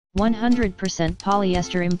100%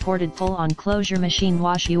 polyester imported pull-on closure machine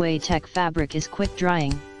wash UA Tech fabric is quick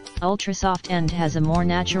drying, ultra soft and has a more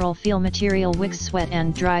natural feel. Material wicks sweat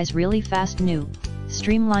and dries really fast. New,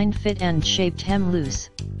 streamlined fit and shaped hem loose,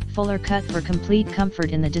 fuller cut. For complete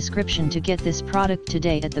comfort, in the description to get this product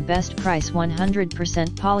today at the best price. 100%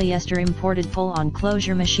 polyester imported pull-on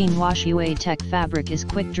closure machine wash UA Tech fabric is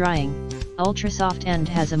quick drying, ultra soft and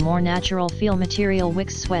has a more natural feel. Material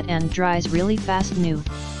wicks sweat and dries really fast. New,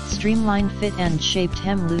 streamlined fit and shaped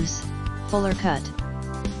hem loose, fuller cut.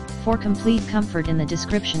 For complete comfort, in the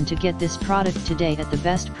description to get this product today at the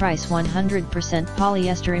best price. 100%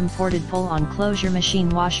 polyester imported pull-on closure machine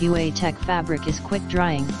wash UA Tech fabric is quick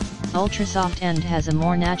drying, ultra soft and has a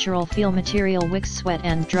more natural feel. Material wicks sweat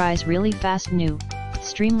and dries really fast. New,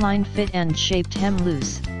 streamlined fit and shaped hem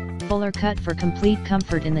loose, fuller cut. For complete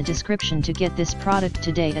comfort, in the description to get this product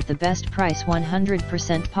today at the best price. 100%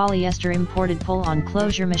 polyester imported pull-on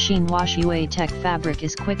closure machine wash UA Tech fabric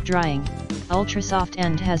is quick drying, ultra soft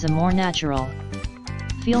and has a more natural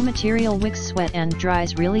feel. Material wicks sweat and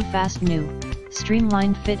dries really fast. New,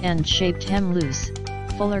 streamlined fit and shaped hem loose,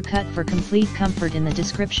 fuller cut. For complete comfort, in the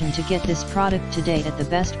description to get this product today at the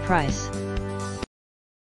best price.